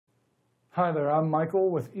Hi there, I'm Michael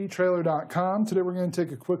with etrailer.com. Today we're going to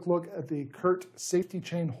take a quick look at the CURT Safety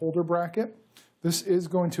Chain holder bracket. This is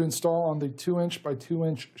going to install on the 2" by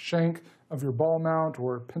 2" shank of your ball mount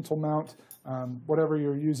or pintle mount, whatever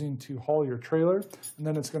you're using to haul your trailer. And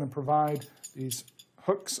then it's going to provide these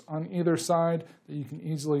hooks on either side that you can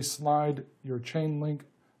easily slide your chain link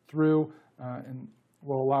through and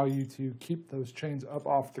will allow you to keep those chains up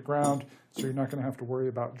off the ground so you're not going to have to worry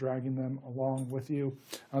about dragging them along with you.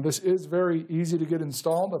 This is very easy to get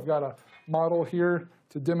installed. I've got a model here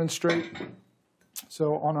to demonstrate.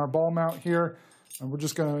 So on our ball mount here, we're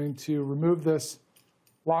just going to remove this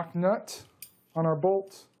lock nut on our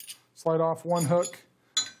bolt, slide off one hook,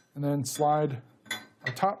 and then slide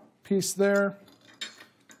our top piece there,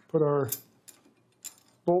 put our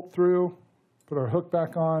bolt through, put our hook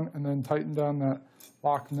back on, and then tighten down that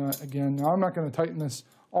lock nut again. Now I'm not going to tighten this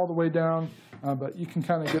all the way down, but you can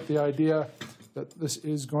kind of get the idea that this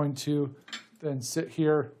is going to then sit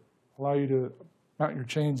here, allow you to mount your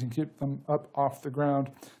chains and keep them up off the ground.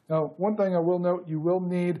 Now, one thing I will note, you will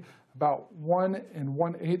need about 1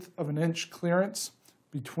 1/8 of an inch clearance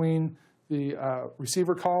between the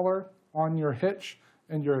receiver collar on your hitch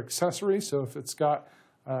and your accessory. So if it's got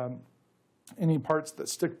any parts that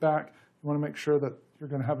stick back, you want to make sure that you're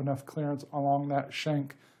going to have enough clearance along that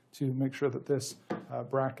shank to make sure that this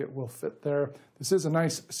bracket will fit there. This is a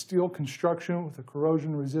nice steel construction with a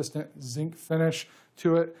corrosion-resistant zinc finish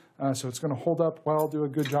to it, so it's going to hold up well, do a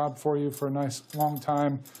good job for you for a nice long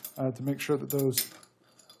time to make sure that those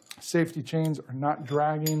safety chains are not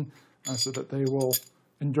dragging so that they will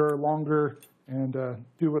endure longer and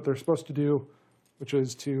do what they're supposed to do, which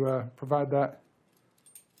is to provide that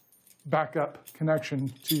backup connection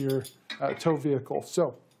to your tow vehicle.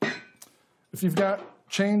 So if you've got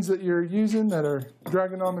chains that you're using that are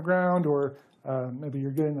dragging on the ground, or maybe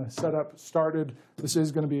you're getting a setup started, this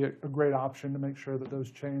is going to be a great option to make sure that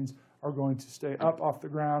those chains are going to stay up off the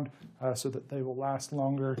ground so that they will last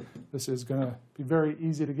longer. This is going to be very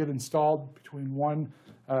easy to get installed between one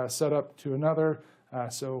setup to another,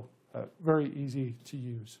 so very easy to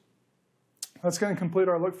use. That's going to complete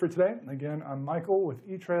our look for today. Again, I'm Michael with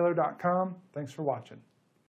etrailer.com. Thanks for watching.